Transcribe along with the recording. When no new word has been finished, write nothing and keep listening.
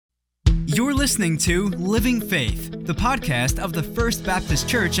You're listening to Living Faith, the podcast of the First Baptist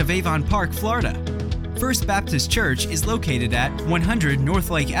Church of Avon Park, Florida. First Baptist Church is located at 100 North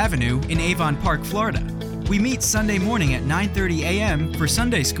Lake Avenue in Avon Park, Florida. We meet Sunday morning at 9:30 a.m. for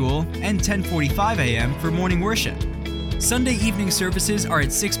Sunday school and 10:45 a.m. for morning worship. Sunday evening services are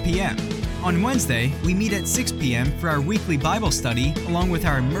at 6 p.m. On Wednesday, we meet at 6 p.m. for our weekly Bible study along with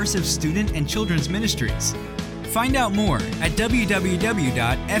our immersive student and children's ministries. Find out more at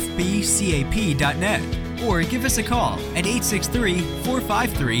www.fbcap.net or give us a call at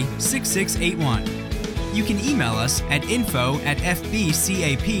 863-453-6681. You can email us at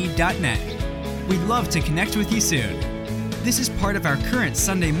info@fbcap.net. We'd love to connect with you soon. This is part of our current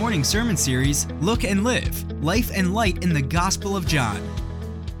Sunday morning sermon series, Look and Live, Life and Light in the Gospel of John.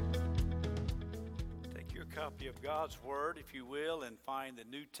 Take your copy of God's Word, if you will, and find the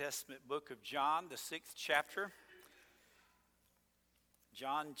New Testament book of John, the 6th chapter.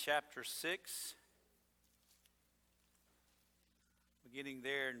 John chapter 6, beginning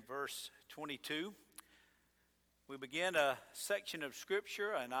there in verse 22. We begin a section of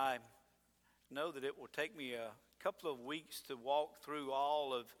Scripture, and I know that it will take me a couple of weeks to walk through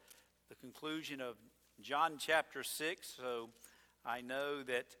all of the conclusion of John chapter 6, so I know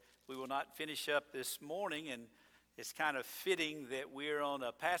that we will not finish up this morning, and it's kind of fitting that we're on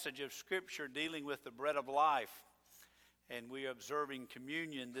a passage of Scripture dealing with the bread of life, and we are observing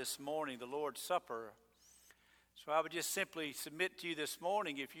communion this morning, the Lord's Supper. So I would just simply submit to you this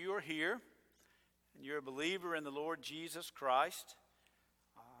morning, if you are here and you're a believer in the Lord Jesus Christ,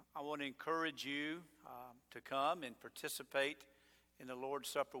 I want to encourage you to come and participate in the Lord's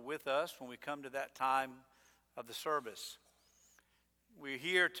Supper with us when we come to that time of the service. We're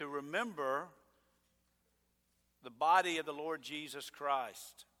here to remember the body of the Lord Jesus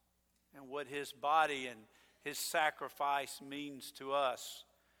Christ and what his body and his sacrifice means to us.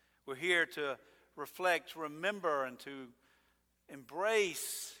 We're here to reflect, remember, and to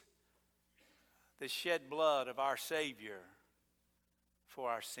embrace the shed blood of our Savior for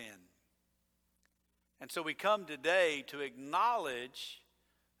our sin. And so we come today to acknowledge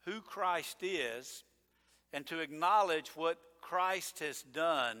who Christ is and to acknowledge what Christ has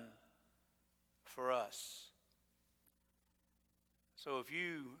done for us. So if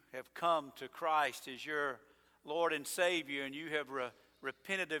you have come to Christ as your Lord and Savior and you have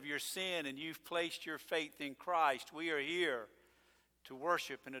repented of your sin and you've placed your faith in Christ, we are here to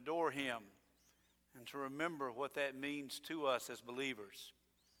worship and adore him and to remember what that means to us as believers.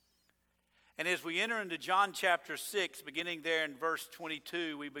 And as we enter into John chapter 6, beginning there in verse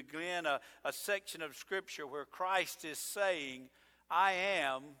 22, we begin a section of Scripture where Christ is saying, I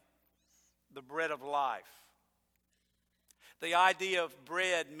am the bread of life. The idea of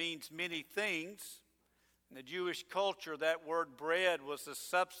bread means many things. In the Jewish culture, that word bread was the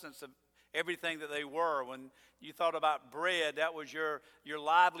substance of everything that they were. When you thought about bread, that was your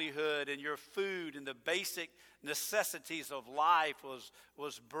livelihood and your food, and the basic necessities of life was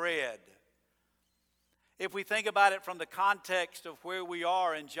bread. If we think about it from the context of where we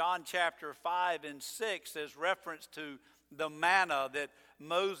are in John chapter 5 and 6, there's reference to the manna that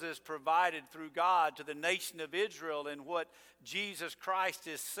Moses provided through God to the nation of Israel, and what Jesus Christ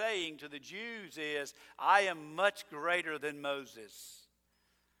is saying to the Jews is, I am much greater than Moses.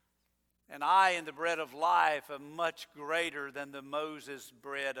 And I, in the bread of life, am much greater than the Moses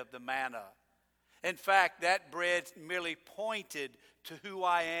bread of the manna. In fact, that bread merely pointed to who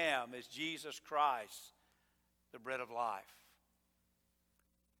I am as Jesus Christ, the bread of life.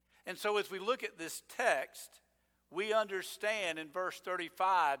 And so as we look at this text, we understand in verse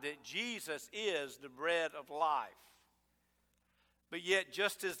 35 that Jesus is the bread of life. But yet,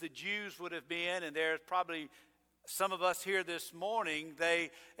 just as the Jews would have been, and there's probably some of us here this morning,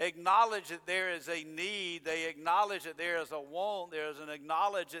 they acknowledge that there is a need, they acknowledge that there is a want, there's an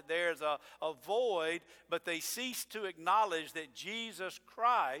acknowledge that there is a void, but they cease to acknowledge that Jesus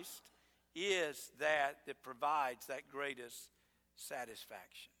Christ is that provides that greatest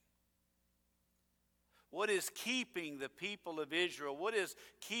satisfaction. What is keeping the people of Israel, what is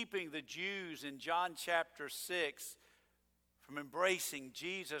keeping the Jews in John chapter 6 from embracing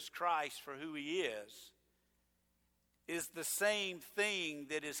Jesus Christ for who he is the same thing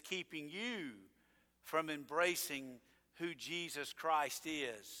that is keeping you from embracing who Jesus Christ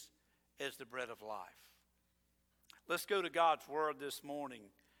is as the bread of life. Let's go to God's Word this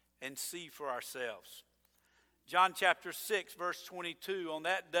morning and see for ourselves. John chapter 6, verse 22, on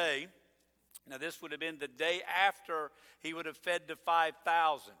that day, now this would have been the day after he would have fed the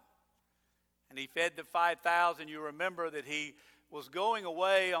 5,000. And he fed the 5,000. You remember that he was going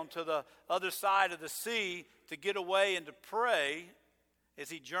away onto the other side of the sea to get away and to pray as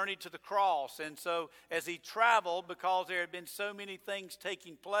he journeyed to the cross. And so as he traveled, because there had been so many things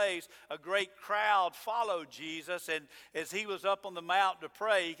taking place, a great crowd followed Jesus. And as he was up on the mount to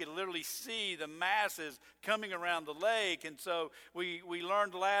pray, he could literally see the masses coming around the lake. And so we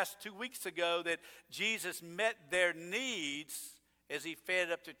learned 2 weeks ago that Jesus met their needs as he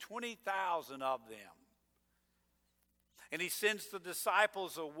fed up to 20,000 of them. And he sends the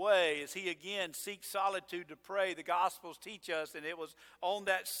disciples away as he again seeks solitude to pray. The Gospels teach us, and it was on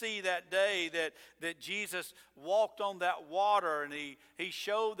that sea that day that Jesus walked on that water, and he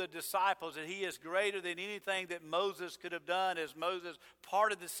showed the disciples that he is greater than anything that Moses could have done, as Moses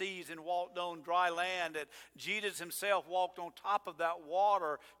parted the seas and walked on dry land, that Jesus himself walked on top of that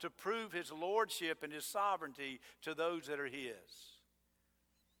water to prove his lordship and his sovereignty to those that are his.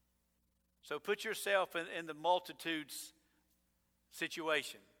 So put yourself in the multitude's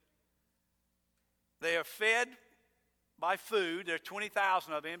situation. They are fed by food. There are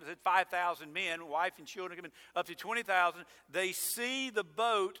 20,000 of them. There's 5,000 men, wife and children, up to 20,000. They see the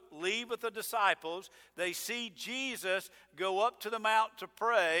boat leave with the disciples. They see Jesus go up to the mount to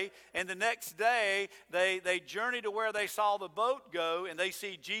pray. And the next day, they journey to where they saw the boat go, and they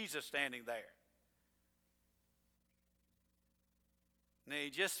see Jesus standing there. And he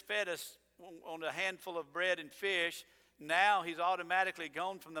just fed us on a handful of bread and fish. Now he's automatically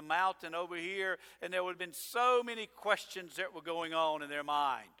gone from the mountain over here, and there would have been so many questions that were going on in their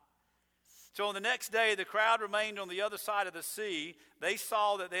mind. So on the next day, the crowd remained on the other side of the sea. They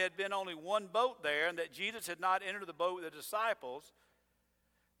saw that there had been only one boat there, and that Jesus had not entered the boat with the disciples,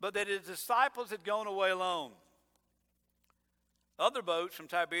 but that his disciples had gone away alone. Other boats from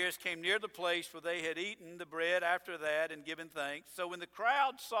Tiberias came near the place where they had eaten the bread after that and given thanks. So when the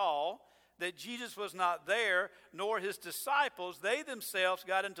crowd saw that Jesus was not there, nor his disciples, they themselves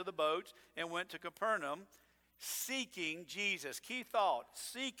got into the boats and went to Capernaum, seeking Jesus. Key thought,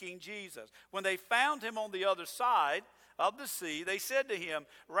 seeking Jesus. When they found him on the other side of the sea, they said to him,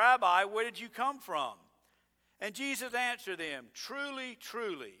 "Rabbi, where did you come from?" And Jesus answered them, "Truly,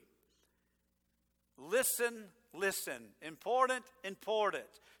 truly." Listen, listen. Important.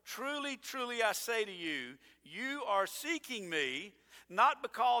 Truly, truly, I say to you, you are seeking me, not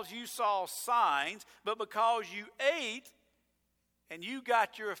because you saw signs, but because you ate and you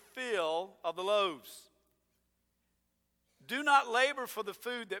got your fill of the loaves. Do not labor for the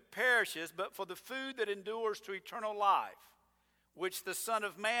food that perishes, but for the food that endures to eternal life, which the Son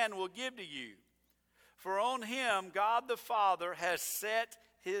of Man will give to you. For on him God the Father has set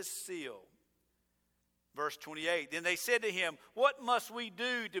his seal. Verse 28, then they said to him, "What must we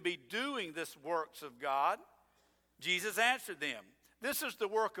do to be doing this works of God?" Jesus answered them, "This is the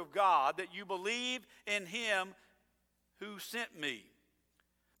work of God, that you believe in him who sent me."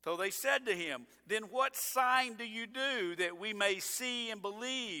 So they said to him, "Then what sign do you do that we may see and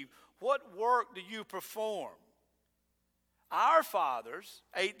believe? What work do you perform? Our fathers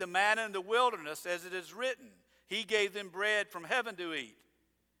ate the manna in the wilderness, as it is written, he gave them bread from heaven to eat."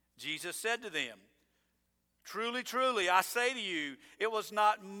 Jesus said to them, "Truly, truly, I say to you, it was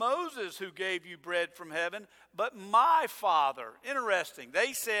not Moses who gave you bread from heaven, but my Father." Interesting.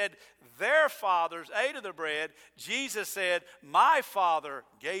 They said their fathers ate of the bread. Jesus said, "My Father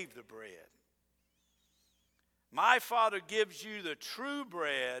gave the bread. My Father gives you the true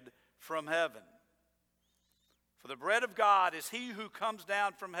bread from heaven. For the bread of God is he who comes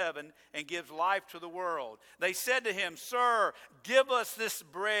down from heaven and gives life to the world." They said to him, "Sir, give us this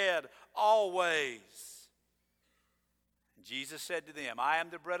bread always." Jesus said to them, "I am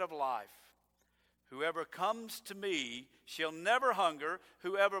the bread of life. Whoever comes to me shall never hunger.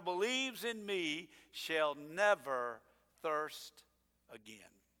 Whoever believes in me shall never thirst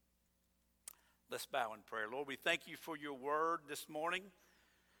again." Let's bow in prayer. Lord, we thank you for your word this morning.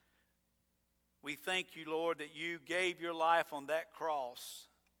 We thank you, Lord, that you gave your life on that cross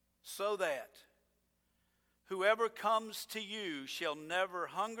so that whoever comes to you shall never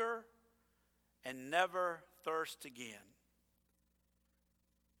hunger and never thirst again.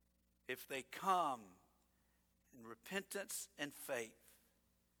 If they come in repentance and faith,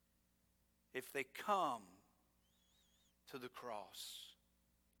 if they come to the cross,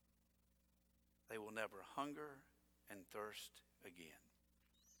 they will never hunger and thirst again.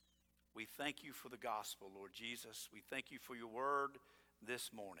 We thank you for the gospel, Lord Jesus. We thank you for your word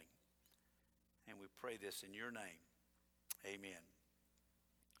this morning. And we pray this in your name. Amen.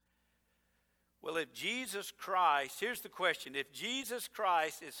 Well, if Jesus Christ, here's the question. If Jesus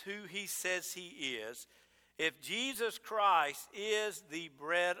Christ is who he says he is, if Jesus Christ is the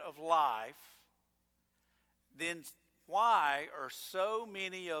bread of life, then why are so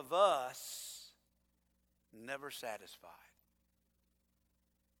many of us never satisfied?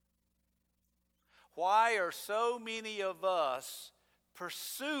 Why are so many of us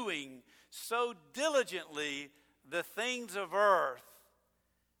pursuing so diligently the things of earth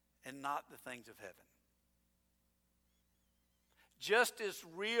and not the things of heaven? Just as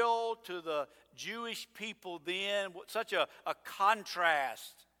real to the Jewish people then, such a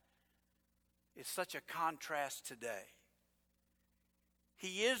contrast. It's such a contrast today.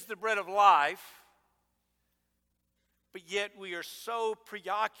 He is the bread of life, but yet we are so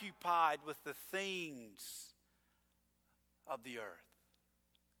preoccupied with the things of the earth.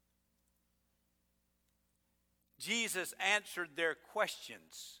 Jesus answered their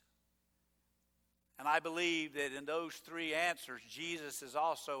questions. And I believe that in those three answers, Jesus is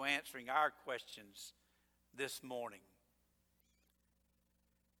also answering our questions this morning.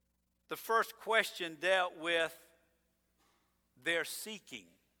 The first question dealt with their seeking.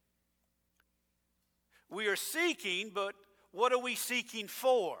 We are seeking, but what are we seeking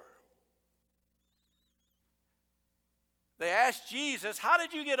for? They asked Jesus, how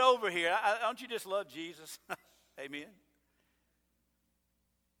did you get over here? Don't you just love Jesus? Amen.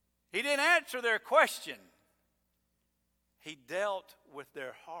 He didn't answer their question. He dealt with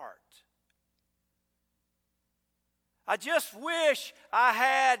their heart. I just wish I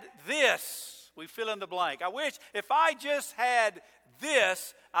had this. We fill in the blank. I wish if I just had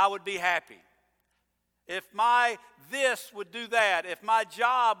this, I would be happy. If my this would do that, if my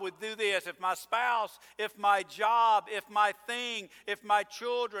job would do this, if my spouse, if my job, if my thing, if my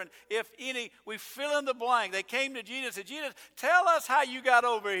children, if any, we fill in the blank. They came to Jesus and said, Jesus, tell us how you got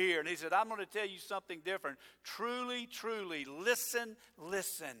over here. And he said, I'm going to tell you something different. Truly, truly, listen,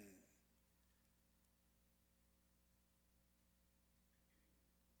 listen.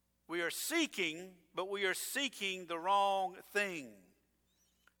 We are seeking, but we are seeking the wrong thing.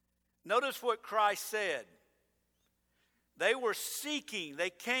 Notice what Christ said. They were seeking.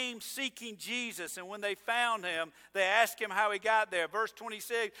 They came seeking Jesus. And when they found him, they asked him how he got there. Verse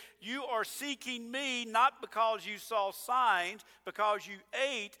 26, you are seeking me not because you saw signs, because you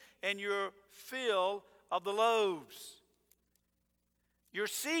ate and your fill of the loaves. You're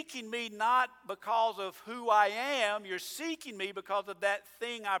seeking me not because of who I am. You're seeking me because of that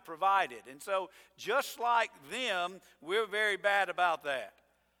thing I provided. And so just like them, we're very bad about that.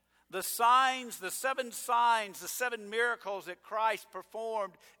 The signs, the seven miracles that Christ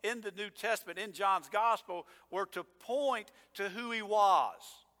performed in the New Testament, in John's Gospel, were to point to who he was.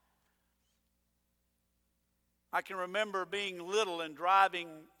 I can remember being little and driving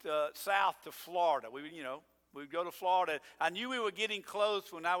south to Florida. We'd go to Florida. I knew we were getting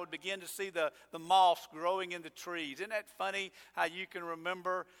close when I would begin to see the moss growing in the trees. Isn't that funny how you can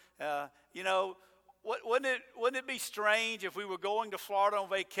remember, Wouldn't it be strange if we were going to Florida on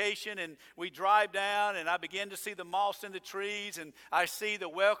vacation and we drive down and I begin to see the moss in the trees and I see the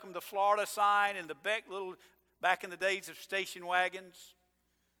Welcome to Florida sign and the back in the days of station wagons?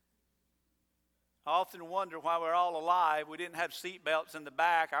 I often wonder why we're all alive. We didn't have seat belts in the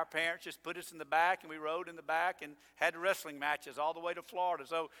back. Our parents just put us in the back and we rode in the back and had wrestling matches all the way to Florida.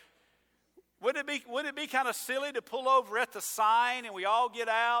 So wouldn't it be kind of silly to pull over at the sign and we all get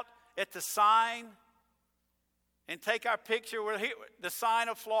out at the sign and take our picture with the sign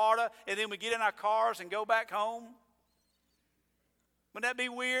of Florida, and then we get in our cars and go back home? Wouldn't that be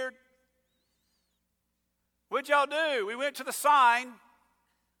weird? What'd y'all do? We went to the sign.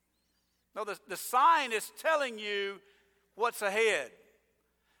 No, the sign is telling you what's ahead.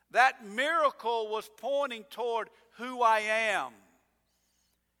 That miracle was pointing toward who I am.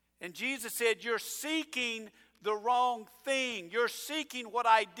 And Jesus said, you're seeking the wrong thing. You're seeking what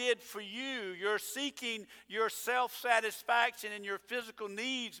I did for you. You're seeking your self-satisfaction and your physical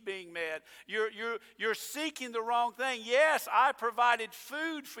needs being met. You're seeking the wrong thing. Yes, I provided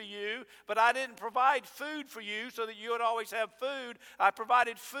food for you, but I didn't provide food for you so that you would always have food. I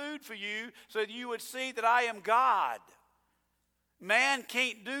provided food for you so that you would see that I am God. Man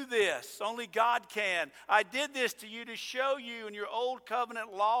can't do this. Only God can. I did this to you to show you in your old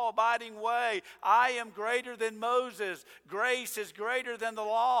covenant law-abiding way. I am greater than Moses. Grace is greater than the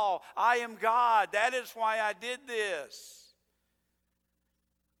law. I am God. That is why I did this.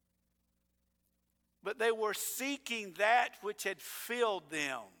 But they were seeking that which had filled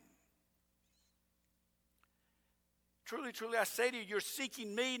them. Truly, truly, I say to you, you're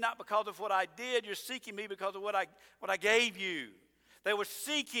seeking me not because of what I did. You're seeking me because of what I gave you. They were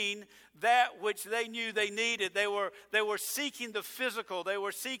seeking that which they knew they needed. They were seeking the physical. They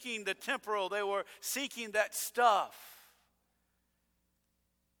were seeking the temporal. They were seeking that stuff.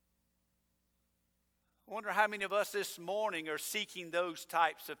 I wonder how many of us this morning are seeking those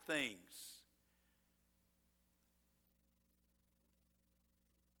types of things.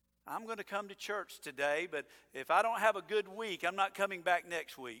 I'm going to come to church today, but if I don't have a good week, I'm not coming back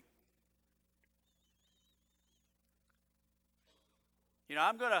next week. You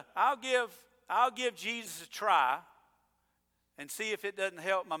know, I'll give Jesus a try and see if it doesn't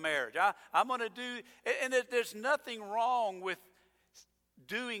help my marriage. I'm going to do, and there's nothing wrong with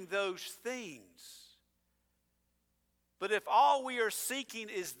doing those things. But if all we are seeking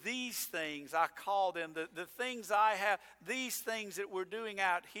is these things, I call them, the things I have, these things that we're doing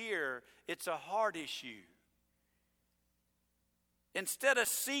out here, it's a heart issue. Instead of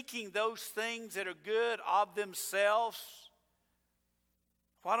seeking those things that are good of themselves,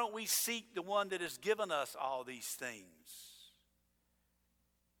 why don't we seek the one that has given us all these things?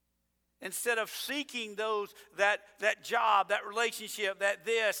 Instead of seeking that job, that relationship, that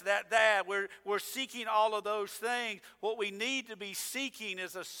this, that, we're seeking all of those things. What we need to be seeking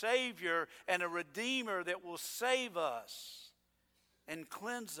is a Savior and a Redeemer that will save us and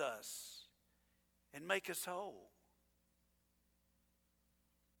cleanse us and make us whole.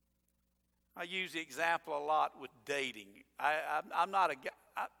 I use the example a lot with dating. I'm not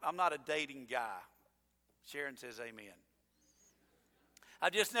a dating guy. Sharon says amen.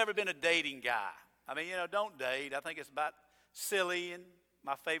 I've just never been a dating guy. I mean, don't date. I think it's about silly, and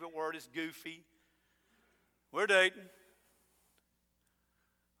my favorite word is goofy. We're dating.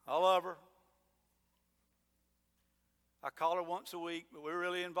 I love her. I call her once a week, but we're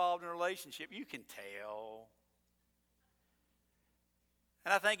really involved in a relationship. You can tell.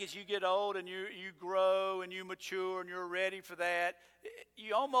 And I think as you get old and you grow and you mature and you're ready for that,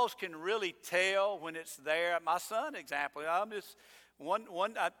 you almost can really tell when it's there. My son, example, I'm just one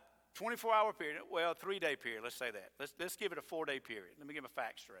 24-hour period, well, 3-day period, let's say that. Let's give it a 4-day period. Let me get my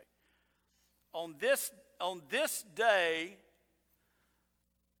facts straight. On this day,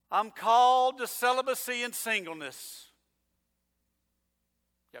 I'm called to celibacy and singleness.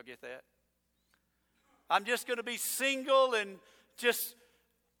 Y'all get that? I'm just going to be single and just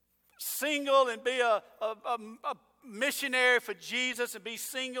single and be a missionary for Jesus and be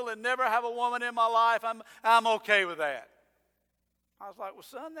single and never have a woman in my life. I'm okay with that. I was like, well,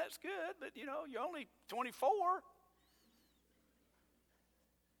 son, that's good, but you're only 24.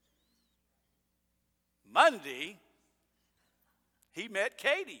 Monday, he met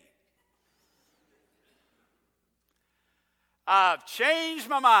Katie. I've changed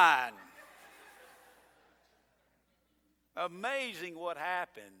my mind. Amazing what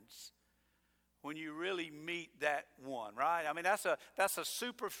happens when you really meet that one, right? I mean, that's a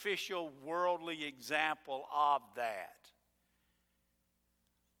superficial, worldly example of that.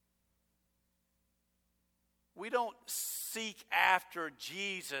 We don't seek after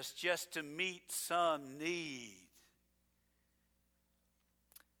Jesus just to meet some need.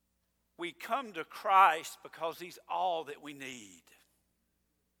 We come to Christ because He's all that we need.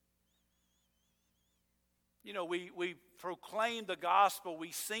 We proclaim the gospel,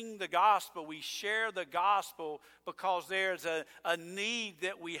 we sing the gospel, we share the gospel because there's a need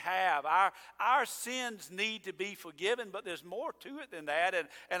that we have. Our sins need to be forgiven, but there's more to it than that.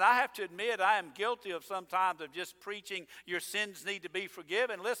 And I have to admit, I am guilty of sometimes of just preaching your sins need to be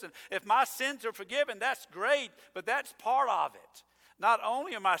forgiven. Listen, if my sins are forgiven, that's great, but that's part of it. Not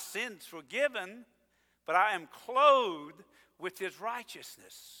only are my sins forgiven, but I am clothed with His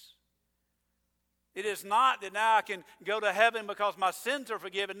righteousness. It is not that now I can go to heaven because my sins are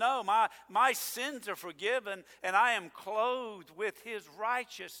forgiven. No, my sins are forgiven, and I am clothed with His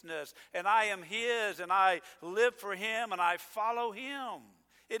righteousness, and I am His, and I live for Him, and I follow Him.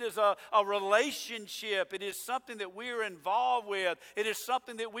 It is a relationship. It is something that we are involved with. It is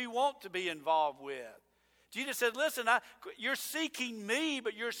something that we want to be involved with. Jesus said, listen, you're seeking me,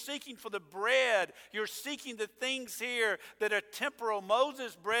 but you're seeking for the bread. You're seeking the things here that are temporal.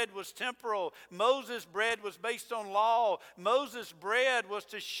 Moses' bread was temporal. Moses' bread was based on law. Moses' bread was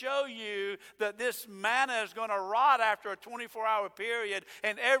to show you that this manna is going to rot after a 24-hour period,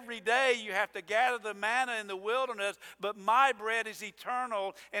 and every day you have to gather the manna in the wilderness, but my bread is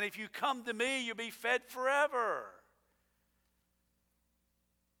eternal, and if you come to me, you'll be fed forever.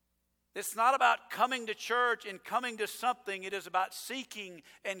 It's not about coming to church and coming to something. It is about seeking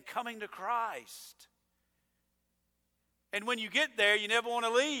and coming to Christ. And when you get there, you never want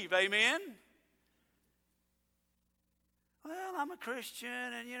to leave. Amen? Well, I'm a Christian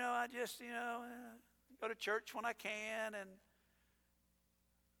and, I just, go to church when I can. And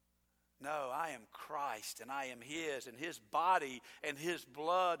no, I am Christ and I am His. And His body and His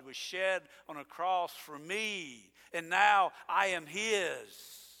blood was shed on a cross for me. And now I am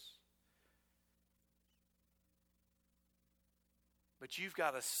His. But you've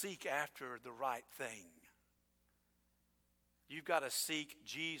got to seek after the right thing. You've got to seek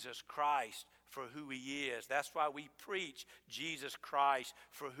Jesus Christ for who he is. That's why we preach Jesus Christ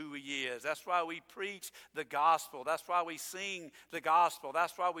for who he is. That's why we preach the gospel. That's why we sing the gospel.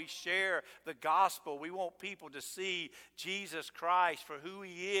 That's why we share the gospel. We want people to see Jesus Christ for who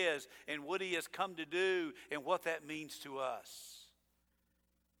he is and what he has come to do and what that means to us.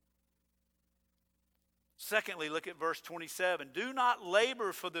 Secondly, look at verse 27. Do not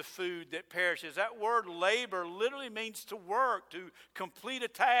labor for the food that perishes. That word labor literally means to work, to complete a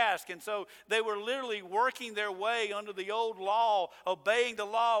task. And so they were literally working their way under the old law, obeying the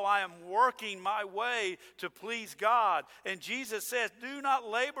law. I am working my way to please God. And Jesus says, do not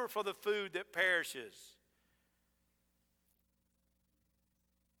labor for the food that perishes,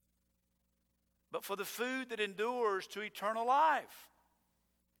 but for the food that endures to eternal life.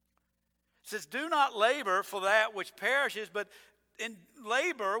 It says, do not labor for that which perishes, but in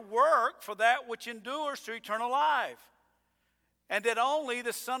labor, work for that which endures to eternal life. And that only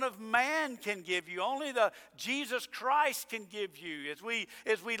the Son of Man can give you. Only the Jesus Christ can give you. As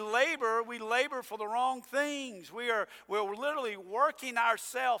we labor for the wrong things. We're literally working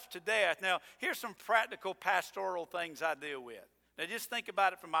ourselves to death. Now, here's some practical pastoral things I deal with. Now, just think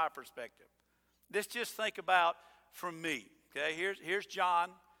about it from my perspective. Let's just think about from me. Okay, here's John.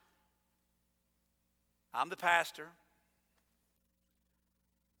 I'm the pastor.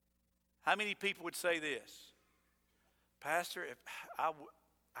 How many people would say this? Pastor, if I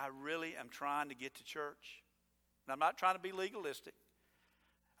really am trying to get to church, and I'm not trying to be legalistic.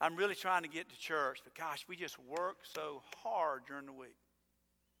 I'm really trying to get to church, but gosh, we just work so hard during the week.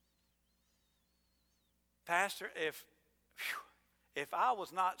 Pastor, if I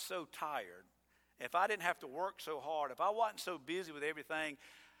was not so tired, if I didn't have to work so hard, if I wasn't so busy with everything,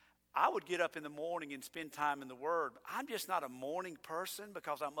 I would get up in the morning and spend time in the Word. I'm just not a morning person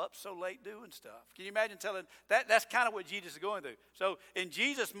because I'm up so late doing stuff. Can you imagine telling that? That's kind of what Jesus is going through. So in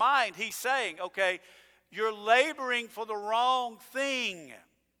Jesus' mind, he's saying, okay, you're laboring for the wrong thing.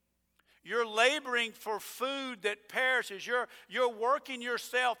 You're laboring for food that perishes. You're working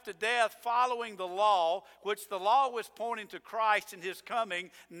yourself to death following the law, which the law was pointing to Christ and his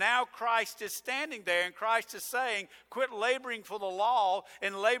coming. Now Christ is standing there, and Christ is saying, quit laboring for the law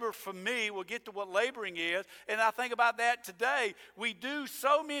and labor for me. We'll get to what laboring is. And I think about that today. We do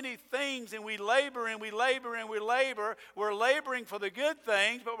so many things, and we labor and we labor and we labor. We're laboring for the good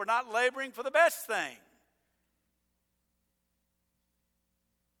things, but we're not laboring for the best thing.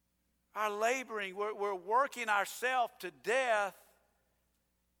 Our laboring, we're working ourselves to death,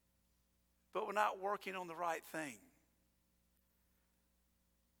 but we're not working on the right thing.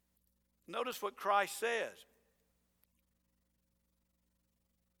 Notice what Christ says.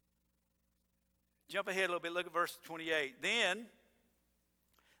 Jump ahead a little bit, look at verse 28. Then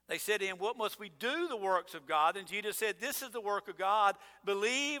they said to him, what must we do the works of God? And Jesus said, this is the work of God.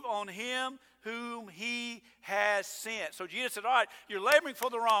 Believe on him whom he has sent. So Jesus said, all right, you're laboring for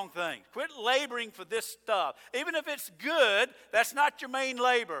the wrong thing. Quit laboring for this stuff. Even if it's good, that's not your main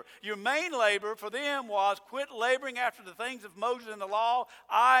labor. Your main labor for them was quit laboring after the things of Moses and the law.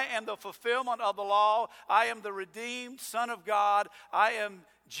 I am the fulfillment of the law. I am the redeemed Son of God. I am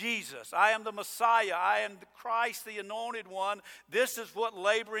Jesus. I am the Messiah. I am the Christ, the anointed one. This is what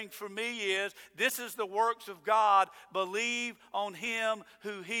laboring for me is. This is the works of God. Believe on him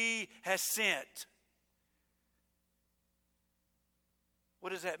who he has sent.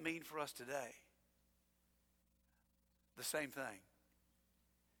 What does that mean for us today? The same thing.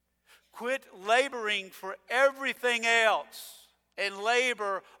 Quit laboring for everything else and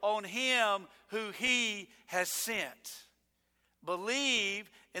labor on him who he has sent. Believe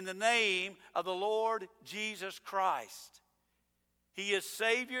in the name of the Lord Jesus Christ. He is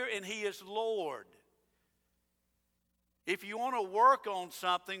Savior and he is Lord. If you want to work on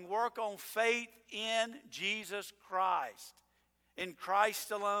something, work on faith in Jesus Christ, in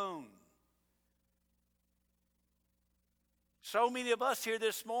Christ alone. So many of us here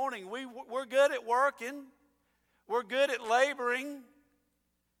this morning, we're good at working. We're good at laboring.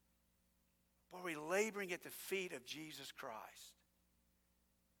 But we're laboring at the feet of Jesus Christ.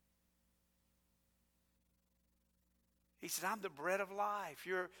 He said, I'm the bread of life.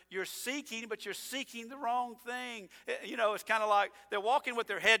 You're seeking, but you're seeking the wrong thing. You know, it's kind of like they're walking with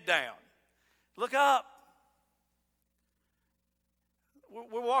their head down. Look up.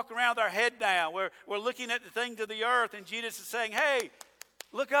 We're walking around with our head down. We're looking at the things of the earth, and Jesus is saying, hey,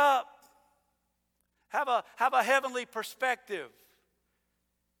 look up. Have a heavenly perspective.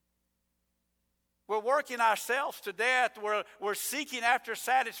 We're working ourselves to death. We're seeking after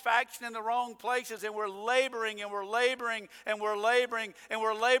satisfaction in the wrong places, and we're laboring and we're laboring and we're laboring and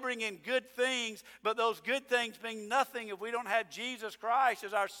we're laboring in good things, but those good things mean nothing if we don't have Jesus Christ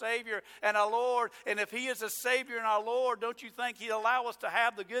as our Savior and our Lord. And if He is the Savior and our Lord, don't you think He'd allow us to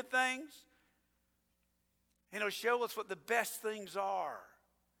have the good things? And He'll show us what the best things are.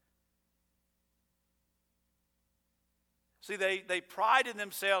 See, they prided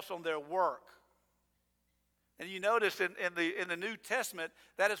themselves on their work. And you notice in the New Testament,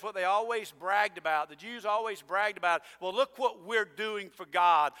 that is what they always bragged about. The Jews always bragged about, well, look what we're doing for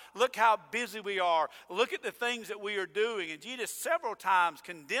God. Look how busy we are. Look at the things that we are doing. And Jesus several times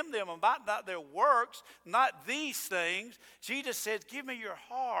condemned them about not their works, not these things. Jesus says, give me your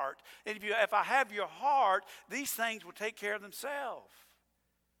heart. And if I have your heart, these things will take care of themselves.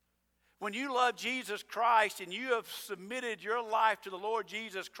 When you love Jesus Christ and you have submitted your life to the Lord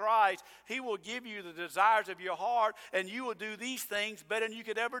Jesus Christ, He will give you the desires of your heart, and you will do these things better than you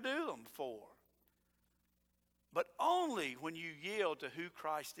could ever do them before. But only when you yield to who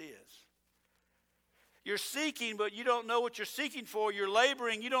Christ is. You're seeking, but you don't know what you're seeking for. You're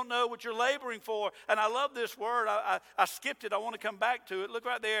laboring, you don't know what you're laboring for. And I love this word. I skipped it. I want to come back to it. Look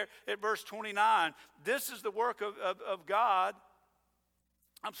right there at verse 29. This is the work of God.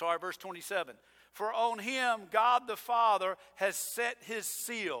 Verse 27. For on Him, God the Father has set His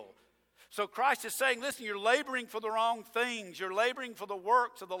seal. So Christ is saying, listen, you're laboring for the wrong things. You're laboring for the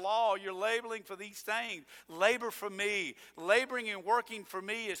works of the law. You're laboring for these things. Labor for me. Laboring and working for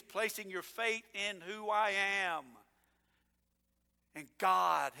me is placing your faith in who I am. And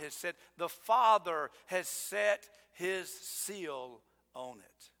God has said, the Father has set His seal on it.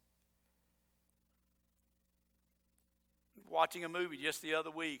 Watching a movie just the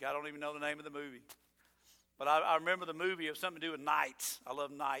other week. I don't even know the name of the movie. But I remember the movie. It was something to do with knights. I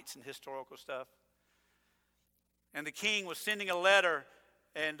love knights and historical stuff. And the king was sending a letter.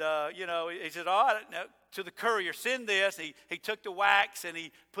 And, he said, all right, now, to the courier, send this. He took the wax and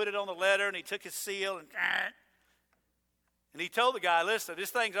he put it on the letter and he took his seal. And he told the guy, listen, this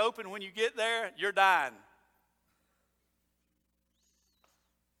thing's open when you get there, you're dying.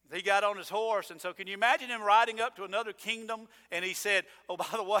 He got on his horse, and so can you imagine him riding up to another kingdom, and he said, oh, by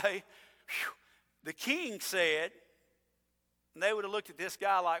the way, the king said, and they would have looked at this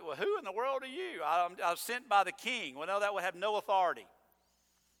guy like, well, who in the world are you? I was sent by the king. Well, no, that would have no authority.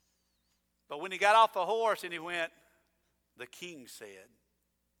 But when he got off the horse and he went, the king said,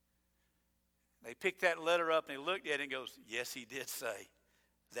 they picked that letter up and he looked at it and goes, yes, he did say,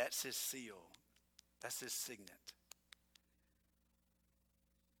 that's his seal. That's his signet.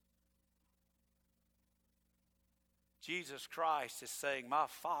 Jesus Christ is saying, my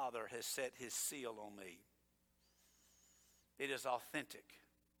Father has set His seal on me. It is authentic.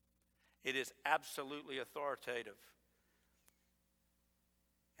 It is absolutely authoritative.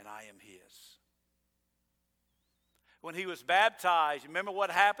 And I am His. When He was baptized, remember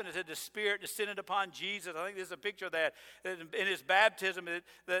what happened? It said the Spirit descended upon Jesus. I think there's a picture of that. In His baptism,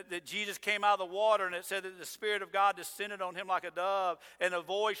 that Jesus came out of the water, and it said that the Spirit of God descended on Him like a dove, and a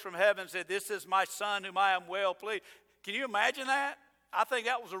voice from heaven said, this is my Son whom I am well pleased. Can you imagine that? I think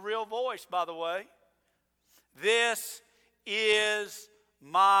that was a real voice, by the way. This is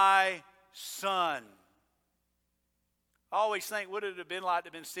my Son. I always think, what would it have been like to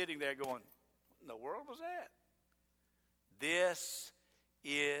have been sitting there going, what in the world was that? This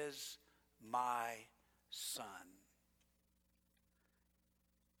is my Son.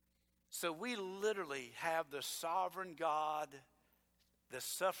 So we literally have the sovereign God, the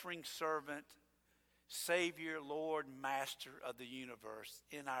suffering servant, Savior, Lord, Master of the universe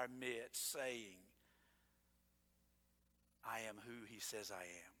in our midst, saying, I am who He says I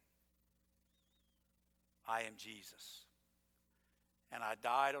am. I am Jesus. And I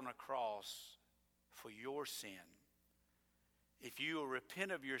died on a cross for your sin. If you will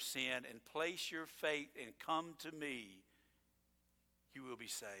repent of your sin and place your faith and come to me, you will be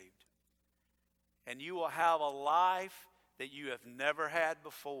saved. And you will have a life that you have never had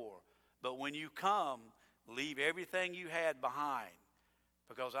before. But when you come, leave everything you had behind,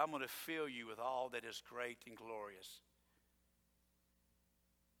 because I'm going to fill you with all that is great and glorious.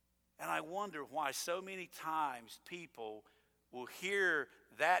 And I wonder why so many times people will hear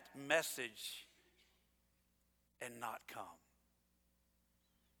that message and not come.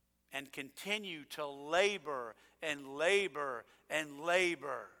 And continue to labor and labor and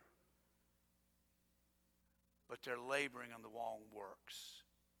labor. But they're laboring on the wrong works.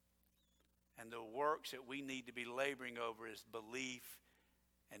 And the works that we need to be laboring over is belief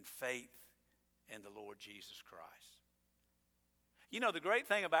and faith in the Lord Jesus Christ. You know, the great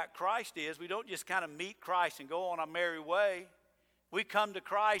thing about Christ is we don't just kind of meet Christ and go on our merry way. We come to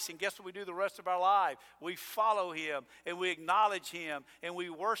Christ, and guess what we do the rest of our life? We follow him, and we acknowledge him, and we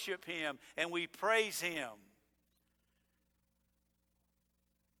worship him, and we praise him.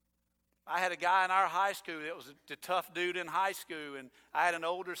 I had a guy in our high school that was the tough dude in high school, and I had an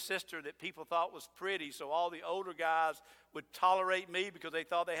older sister that people thought was pretty, so all the older guys would tolerate me because they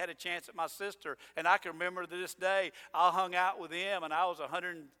thought they had a chance at my sister. And I can remember to this day, I hung out with him, and I was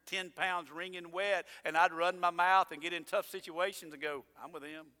 110 pounds wringing wet, and I'd run my mouth and get in tough situations and go, I'm with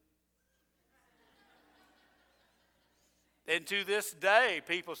him. And to this day,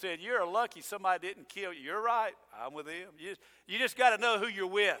 people said, you're lucky somebody didn't kill you. You're right, I'm with him. You just got to know who you're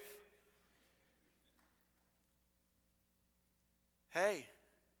with. Hey,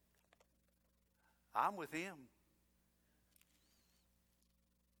 I'm with him.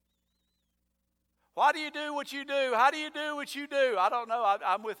 Why do you do what you do? How do you do what you do? I don't know.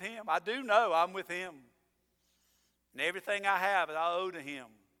 I'm with him. I do know I'm with him. And everything I have, I owe to him.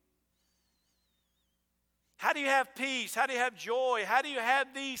 How do you have peace? How do you have joy? How do you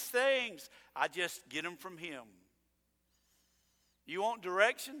have these things? I just get them from him. You want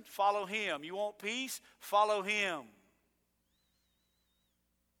direction? Follow him. You want peace? Follow him.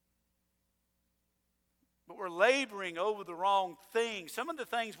 But we're laboring over the wrong things. Some of the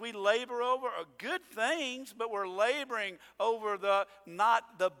things we labor over are good things, but we're laboring over the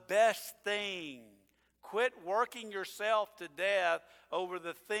not the best thing. Quit working yourself to death over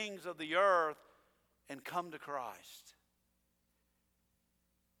the things of the earth and come to Christ.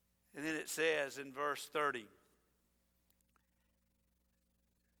 And then it says in verse 30,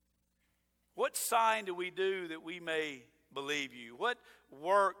 what sign do we do that we may believe you? What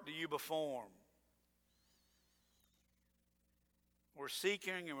work do you perform? We're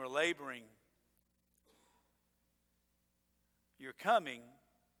seeking and we're laboring. You're coming,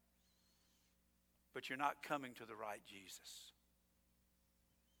 but you're not coming to the right Jesus.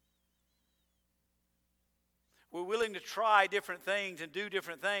 We're willing to try different things and do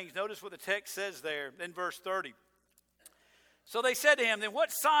different things. Notice what the text says there in verse 30. So they said to him, then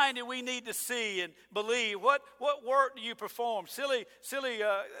what sign do we need to see and believe? What work do you perform? Silly,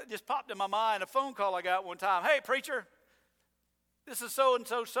 just popped in my mind a phone call I got one time. Hey, preacher. This is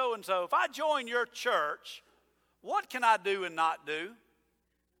so-and-so, so-and-so. If I join your church, what can I do and not do?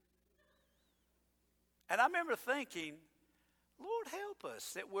 And I remember thinking, Lord, help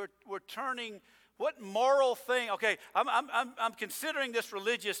us that we're turning what moral thing. Okay, I'm considering this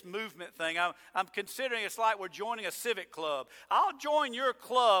religious movement thing. I'm considering it's like we're joining a civic club. I'll join your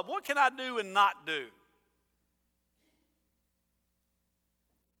club. What can I do and not do?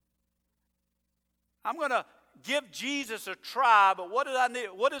 I'm going to give Jesus a try, but what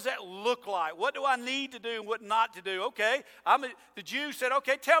does that look like? What do I need to do and what not to do? Okay, the Jews said,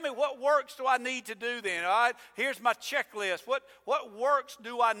 okay, tell me what works do I need to do then? All right, here's my checklist. What works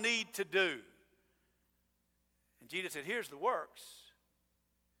do I need to do? And Jesus said, here's the works.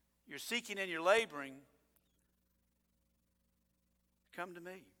 You're seeking and you're laboring. Come to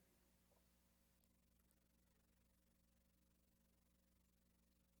me.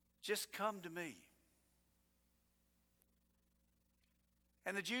 Just come to me.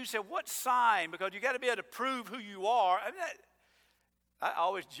 And the Jews said, what sign? Because you got to be able to prove who you are. I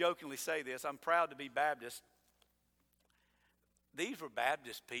always jokingly say this. I'm proud to be Baptist. These were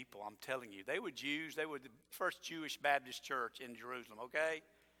Baptist people, I'm telling you. They were Jews. They were the first Jewish Baptist church in Jerusalem, okay?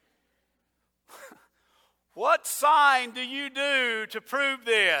 What sign do you do to prove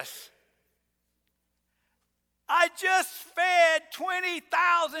this? I just fed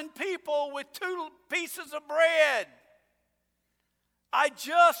 20,000 people with 2 pieces of bread. I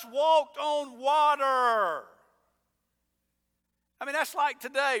just walked on water. I mean, that's like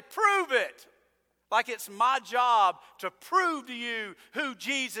today. Prove it. Like it's my job to prove to you who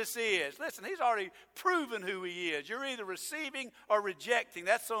Jesus is. Listen, he's already proven who he is. You're either receiving or rejecting.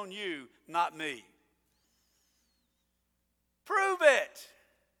 That's on you, not me. Prove it.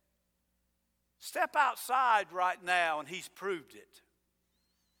 Step outside right now and he's proved it.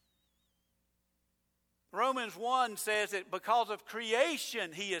 Romans 1 says that because of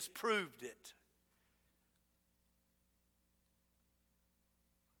creation, he has proved it.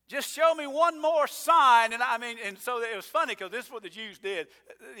 Just show me one more sign. And so it was funny because this is what the Jews did.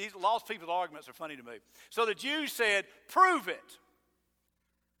 These lost people's arguments are funny to me. So the Jews said, prove it.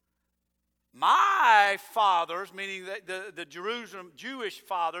 My fathers, meaning the Jerusalem Jewish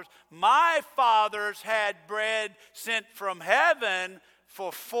fathers, my fathers had bread sent from heaven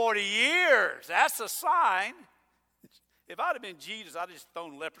for 40 years. That's a sign. If I'd have been Jesus, I'd have just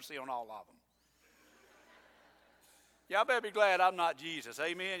thrown leprosy on all of them. Y'all better be glad I'm not Jesus.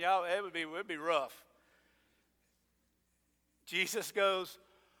 Amen. Y'all, it would be rough. Jesus goes,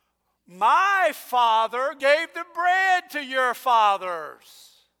 my Father gave the bread to your fathers.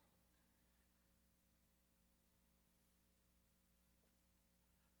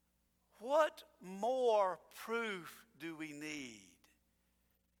 What more proof do we need?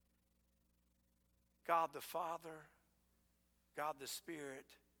 God the Father, God the Spirit,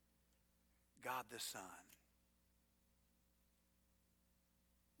 God the Son.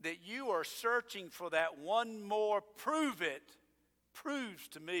 That you are searching for that one more prove it proves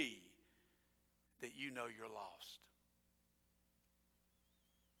to me that you know you're lost.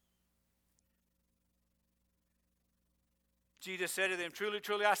 Jesus said to them, truly,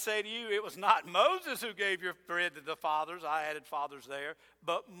 truly, I say to you, it was not Moses who gave your bread to the fathers. I added fathers there.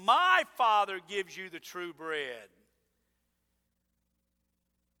 But my Father gives you the true bread.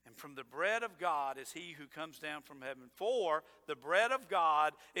 And from the bread of God is he who comes down from heaven. For the bread of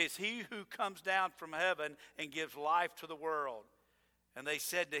God is he who comes down from heaven and gives life to the world. And they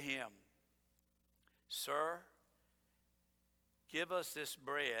said to him, Sir, give us this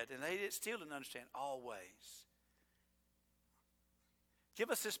bread. And they still didn't understand. Always. Give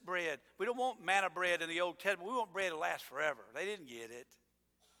us this bread. We don't want manna bread in the Old Testament. We want bread to last forever. They didn't get it.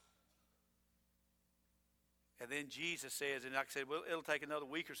 And then Jesus says, and like I said, well, it'll take another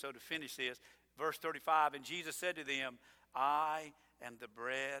week or so to finish this. Verse 35, and Jesus said to them, I am the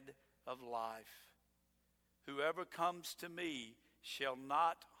bread of life. Whoever comes to me shall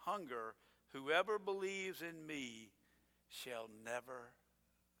not hunger. Whoever believes in me shall never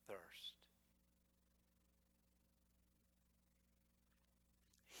thirst.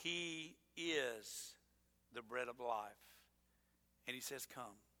 He is the bread of life. And he says,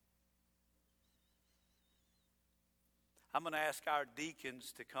 come. I'm going to ask our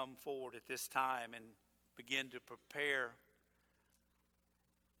deacons to come forward at this time and begin to prepare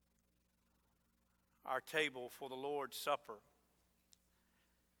our table for the Lord's Supper.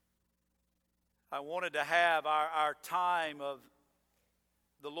 I wanted to have our time of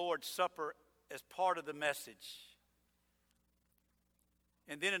the Lord's Supper as part of the message.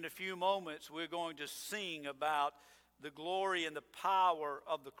 And then in a few moments, we're going to sing about the glory and the power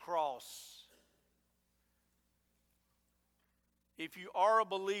of the cross. If you are a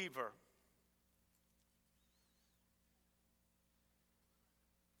believer,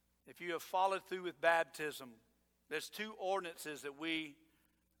 if you have followed through with baptism, there's two ordinances that we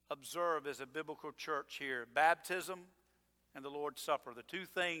observe as a biblical church here. Baptism and the Lord's Supper. The two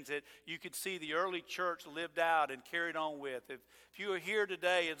things that you could see the early church lived out and carried on with. If you are here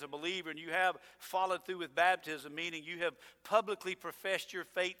today as a believer and you have followed through with baptism, meaning you have publicly professed your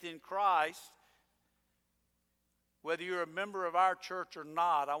faith in Christ, whether you're a member of our church or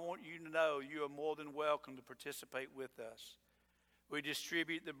not, I want you to know you are more than welcome to participate with us. We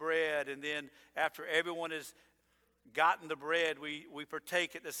distribute the bread, and then after everyone has gotten the bread, we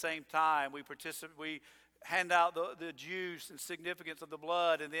partake at the same time. We hand out the juice and significance of the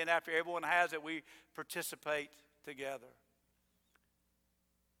blood, and then after everyone has it, we participate together.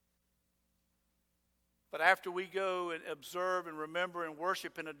 But after we go and observe and remember and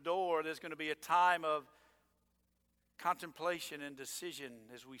worship and adore, there's going to be a time of contemplation and decision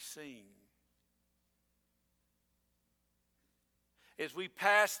as we sing. As we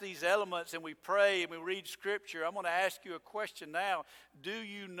pass these elements and we pray and we read Scripture, I'm going to ask you a question now. Do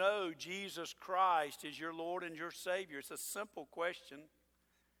you know Jesus Christ is your Lord and your Savior? It's a simple question.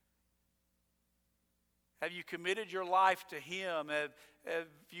 Have you committed your life to Him? Have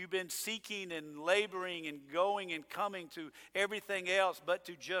you been seeking and laboring and going and coming to everything else but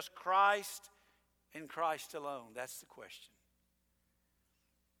to just Christ and Christ alone? That's the question.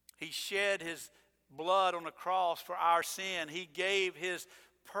 He shed His blood on the cross for our sin. He gave His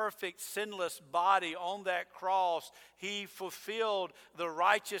perfect sinless body on that cross. He fulfilled the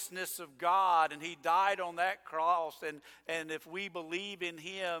righteousness of God, and He died on that cross. And if we believe in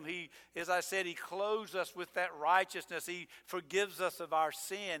Him, He, as I said, He clothes us with that righteousness. He forgives us of our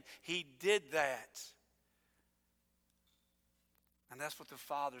sin. He did that. And that's what the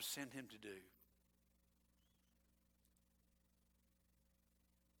Father sent Him to do.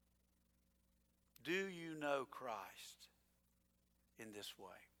 Do you know Christ in this way?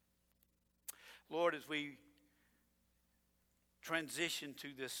 Lord, as we transition to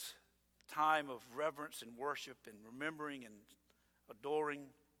this time of reverence and worship and remembering and adoring,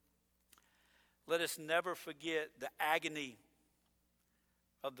 let us never forget the agony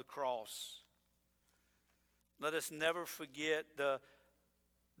of the cross. Let us never forget the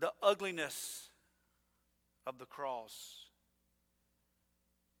ugliness of the cross.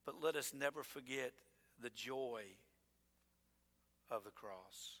 But let us never forget the joy of the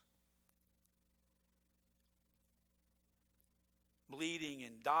cross. Bleeding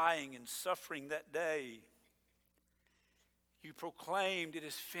and dying and suffering that day, you proclaimed, "It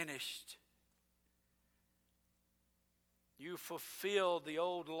is finished." You fulfilled the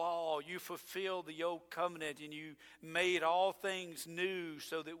old law. You fulfilled the old covenant, and you made all things new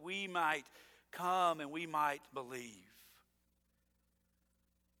so that we might come and we might believe.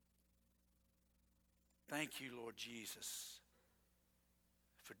 Thank you, Lord Jesus,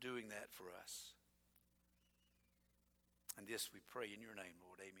 for doing that for us. And this we pray in your name,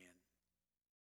 Lord. Amen.